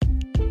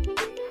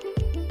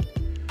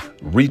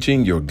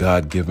reaching your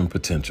God-given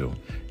potential.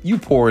 You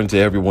pour into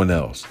everyone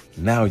else.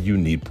 Now you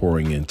need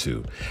pouring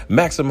into.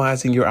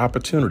 Maximizing your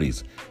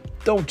opportunities.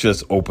 Don't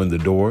just open the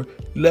door.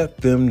 Let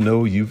them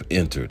know you've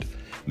entered.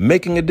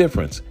 Making a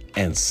difference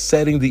and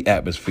setting the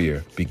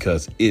atmosphere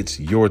because it's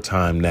your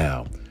time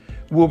now.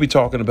 We'll be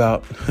talking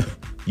about,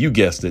 you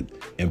guessed it,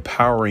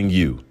 empowering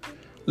you.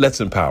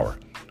 Let's empower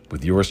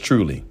with yours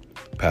truly,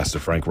 Pastor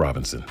Frank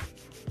Robinson.